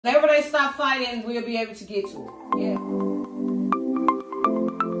Whenever they stop fighting, we'll be able to get to it. Yeah.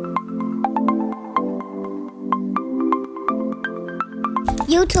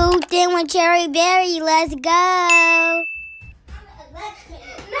 YouTube then with Cherry Berry. Let's go.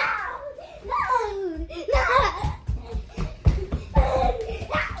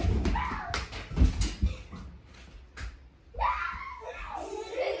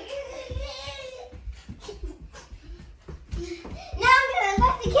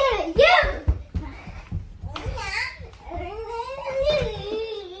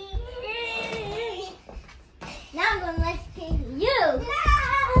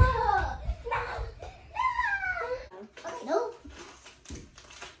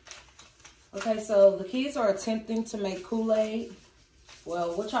 Okay, so the kids are attempting to make Kool-Aid.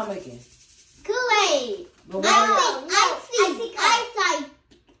 Well, what y'all making? Kool-Aid. Icy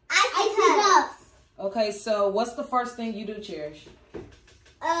cups. Okay, so what's the first thing you do, Cherish?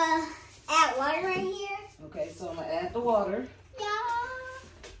 Add water right here. Okay, so I'm gonna add the water. Yeah.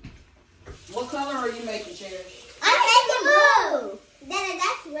 What color are you making, Cherish? I'm making blue.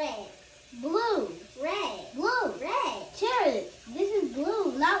 That's red. Blue. Red. Blue. Red. Cherry, this is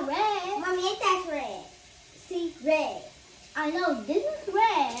blue, not red. Mommy, that's red. See, red. I know this is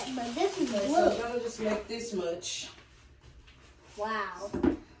red, but this is blue. So I'm gonna just make this much. Wow.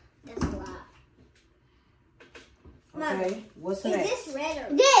 That's a lot. Okay, what's Is next? this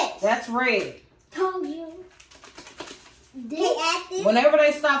red or this? That's red. Told you. This. Add this. Whenever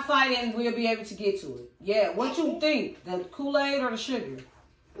they stop fighting, we'll be able to get to it. Yeah, what you think? The Kool-Aid or the sugar?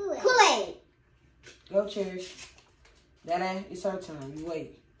 Kool-Aid. Go, Cherish. Dada, it's her turn. You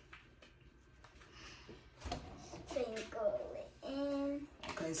wait. Sprinkle it in.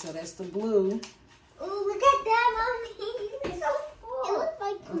 Okay, so that's the blue. Ooh, look at that, Mommy. It's so cool. It looks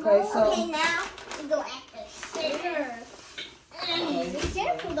like cool. Okay, so okay, now we go at the sugar. Okay. Be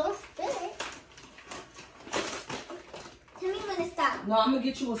careful, don't spill it. Tell me when to stop. No, I'm gonna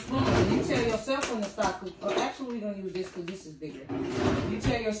get you a spoon. You tell yourself when to stop. Or actually, we're gonna use this because this is bigger. You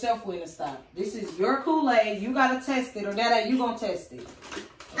tell yourself when to stop. This is your Kool-Aid. You gotta test it, or Dada, you gonna test it.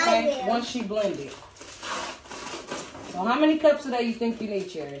 Okay? I will. Once she blend it. So how many cups of that you think you need,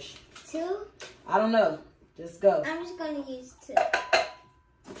 Cherish? 2? I don't know. Just go. I'm just gonna use 2. Or 2.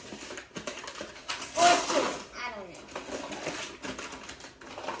 I don't know.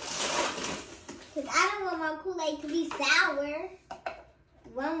 Because I don't want my Kool-Aid to be sour.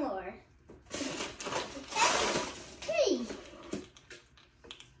 1 more. 3.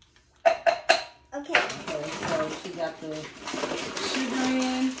 Okay. Okay, so she got the sugar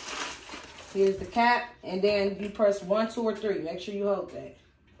in. Here's the cap. And then you press 1, 2, or 3. Make sure you hold that.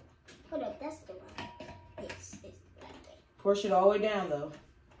 Hold up, that's the one. Yes, it's the right way. Push it all the way down, though.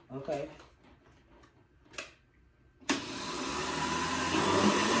 Okay.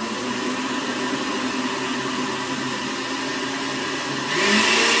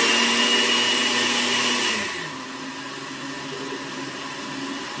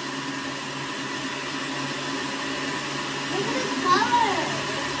 Look at the color.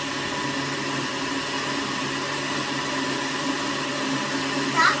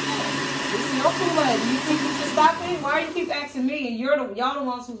 Stop it. This is your Kool-Aid. Do you think you should stop it? Why do you keep asking me? And y'all the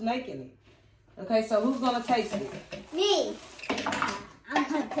ones who's making it. Okay, so who's gonna taste it? Me. I'm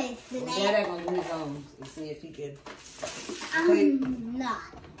gonna taste the Well, name. Dad gonna do his own and see if he can. I'm not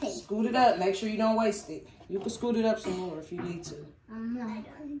tasting. Scoot it up. Make sure you don't waste it. You can scoot it up some more if you need to. I'm not.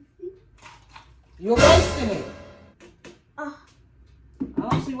 You're wasting it. Oh. I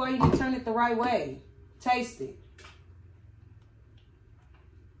don't see why you didn't turn it the right way. Taste it.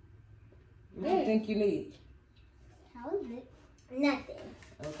 What do you think you need? How is it? Nothing.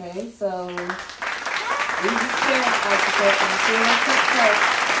 Okay, so we just fill like the cup and fill her cups up.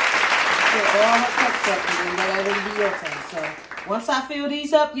 Fill all her cups up and then that will be your turn. So once I fill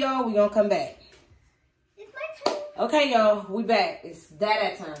these up, y'all, we gonna come back. It's my turn. Okay, y'all, we back. It's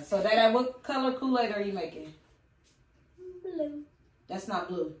Dada turn. So Dada, what color Kool-Aid are you making? Blue. That's not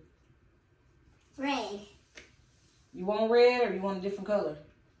blue. Red. You want red or you want a different color?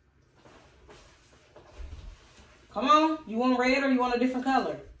 Come on, you want red or you want a different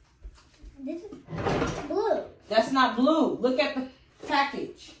color? This is blue. That's not blue. Look at the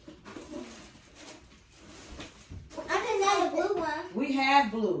package. I just had a blue one. We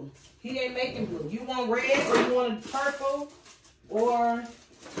have blue. He ain't making blue. You want red or you want a purple or...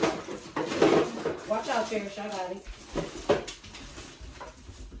 Watch out, Cherish. I got it.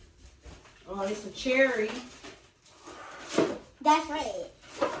 Oh, it's a cherry. That's red.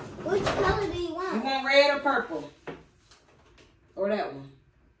 Which color do you want? You want red or purple? Or that one?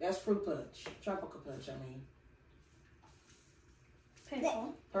 That's fruit punch. Tropical punch, I mean.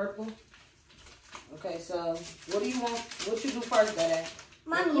 Purple. Purple. Okay, so what do you want? What you do first, Dada?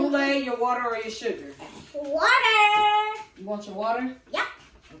 Mommy, Your Kool-Aid, your water, or your sugar? Water. You want your water? Yep.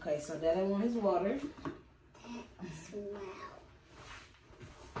 Okay, so Dada want his water. That's wow.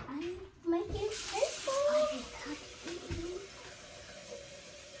 I'm making purple.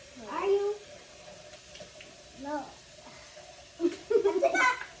 Are you? No.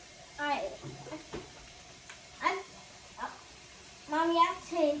 Alright. Mommy, I've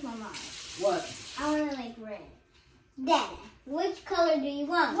changed my mind. What? I want to make red. Dad, which color do you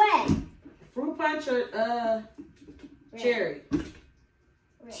want? Red. Fruit punch or Red. cherry? Red.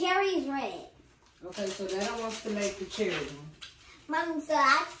 Cherry's red. Okay, so Dada wants to make the cherry one. Mommy, so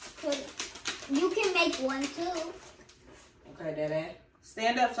I could. You can make one too. Okay, Dada.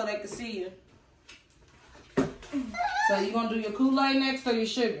 Stand up so they can see you. So you gonna do your Kool-Aid next or your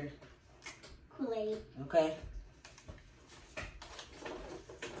sugar? Kool-Aid. Okay.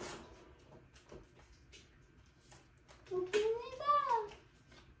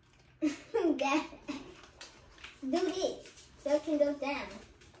 Dad, do this so it can go down.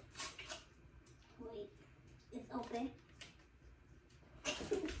 Wait, it's open.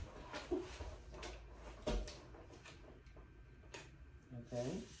 Okay.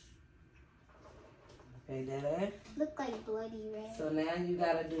 Okay, Dada. Look like bloody red. So now you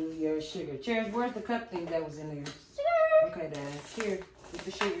gotta do your sugar. Cheers, where's the cup thing that was in there? Sugar. Okay, Dada. Here, with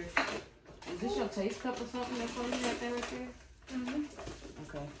the sugar. Is this your taste cup or something? That's what you got there right there? Mm-hmm.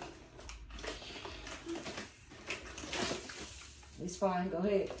 Okay. It's fine. Go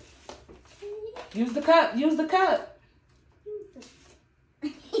ahead. Use the cup. Use the cup.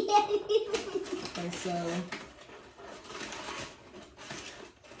 Okay, so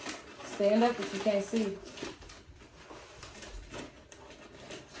stand up if you can't see.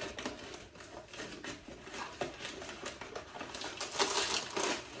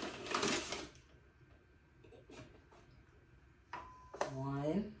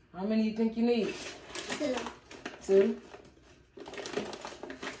 One. How many do you think you need? 2. 2.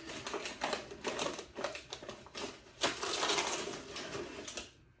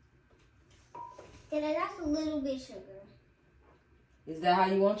 Dad, that's a little bit sugar. Is that how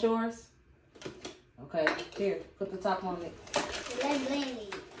you want yours? Okay, here, put the top on it. Let's blend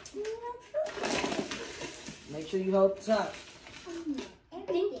it. Make sure you hold the top. I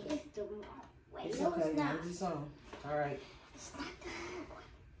think it's the wrong way. It's No, okay, it's not. use this on. All right. It's not the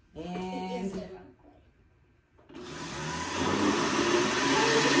wrong way. And It's the wrong way.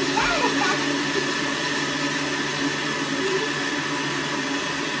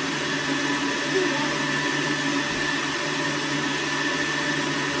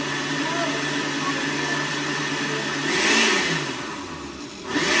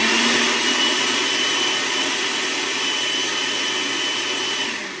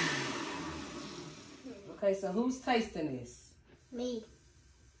 okay, so who's tasting this? Me.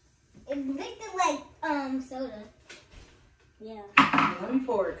 It looked like soda. Yeah. Let me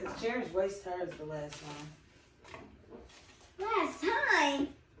pour it, because Cherry's waste hers the last time. Last time.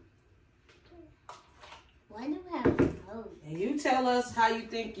 Why do we have a nose? And you tell us how you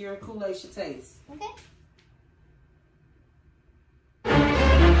think your Kool-Aid should taste. Okay. What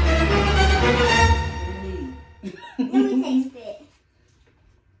do you need? Let me taste it.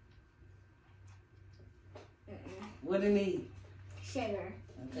 What do you need? Sugar.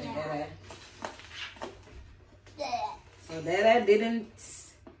 Okay, Yeah. Dada. Yeah. So Dada didn't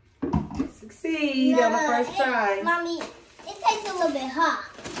succeed on the first try. Mommy, it tastes a little bit hot.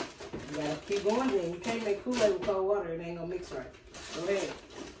 You gotta keep going then. You can't make Kool-Aid with cold water. It ain't gonna mix right. Go ahead.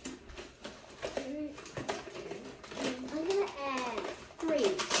 I'm gonna add 3. 2.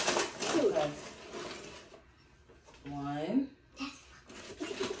 Okay. 1.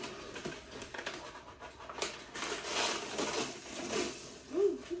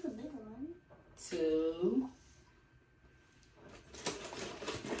 Ooh, this is a big one. 2.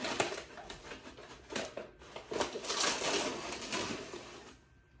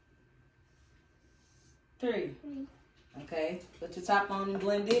 3. Okay. Put your top on and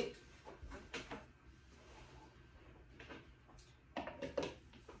blend it.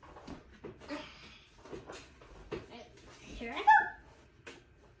 Here I go.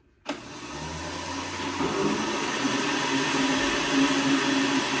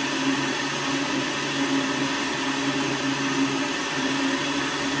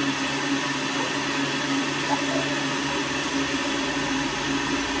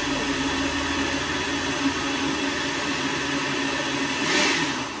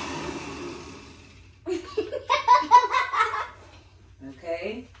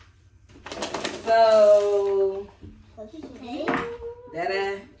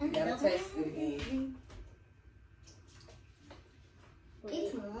 Gotta taste it again.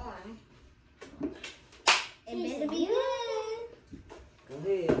 It's warm. It better be good. Go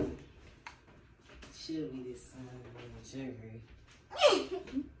ahead. Should be this sugary.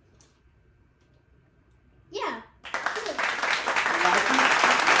 Yeah.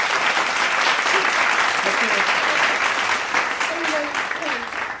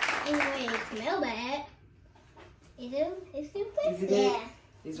 Anyway, it smell bad. Is it? It's still good? Yeah.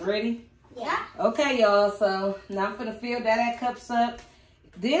 It's ready? Yeah. Okay, y'all. So now I'm gonna fill that cups up.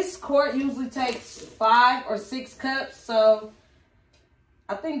 This quart usually takes 5 or 6 cups. So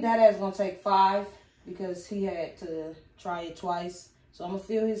I think Dada's gonna take 5 because he had to try it twice. So I'm gonna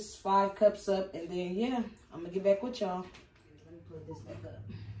fill his 5 cups up, and then yeah, I'm gonna get back with y'all. Let me put this back up.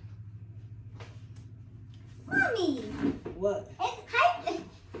 Mommy. What?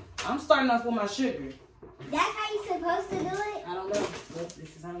 I'm starting off with my sugar. That's how you're supposed to do it? I don't know. But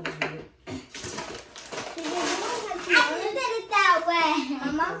this is how I'm gonna do it. I did it that way.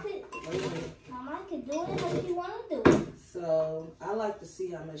 My mom could do it how she want to do it. So I like to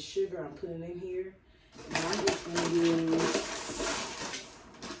see how much sugar I'm putting in here. And I'm just gonna use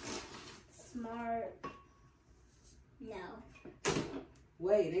Smart. No.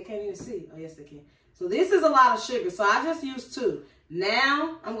 Wait, they can't even see. Oh yes, they can. So this is a lot of sugar. So I just used 2.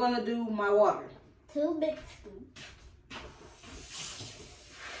 Now I'm gonna do my water. 2 big scoops.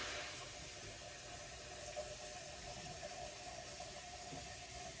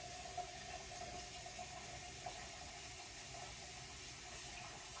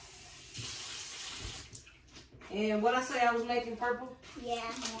 And what I say I was making purple?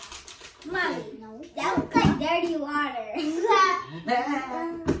 Yeah. Mommy, no. That looks like dirty water.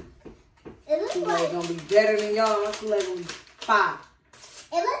 It looks Kool-Aid like gonna be better than y'all. Kool-Aid gonna be 5.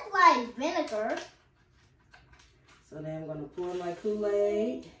 it looks like vinegar. So then I'm gonna pour my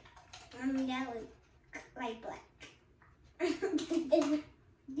Kool-Aid. That looks like black. Wait,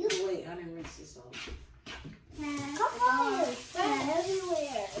 I didn't rinse this off. Come on, spread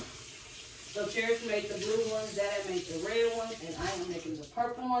everywhere. So Cherish made the blue ones, Dada made the red ones, and I am making the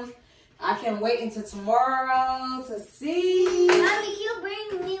purple ones. I can't wait until tomorrow to see. Mommy, can you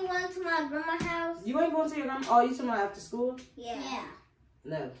bring me one to my grandma's house? You ain't going to your grandma? Oh, you talking about after school? Yeah.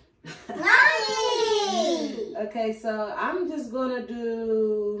 No. Mommy! Okay, so I'm just gonna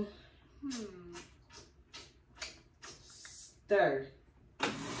do stir.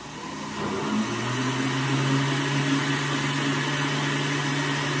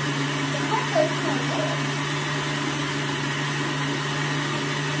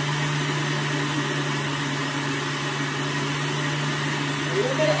 A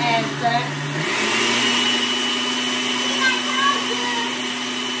little bit of abstract.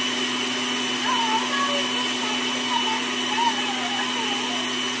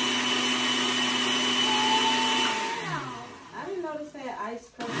 I didn't notice that ice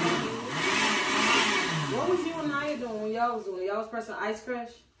crush. What was you and Naya doing when y'all was doing? Y'all was pressing ice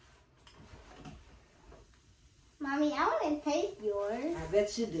crush? Mommy, I want to taste yours. I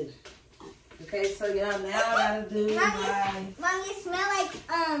bet you do. Okay, so y'all now I gotta do Mommy, it smell like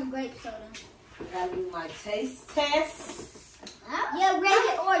grape soda. I gotta do my taste test. Yeah,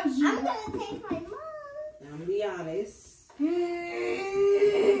 red orange. I'm gonna taste my mom. I'm gonna be honest.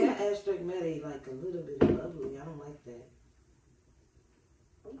 That abstract Medi like a little bit bubbly. I don't like that.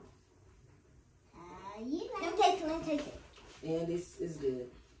 Let me taste it. And this is good.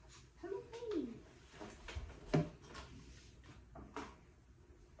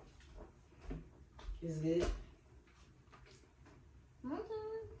 It's good.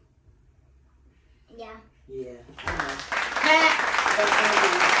 Yeah. Yeah.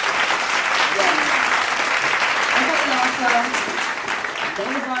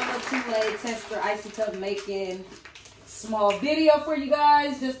 Kool-Aid tester Icy Tub making small video for you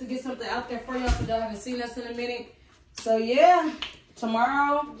guys just to get something out there for y'all because y'all haven't seen us in a minute. So yeah,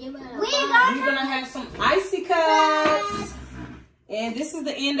 tomorrow we're gonna have some icy cups. And this is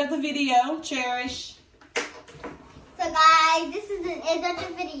the end of the video. Cherish. So guys, this is the end of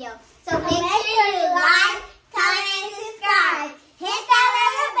the video. So make sure you like,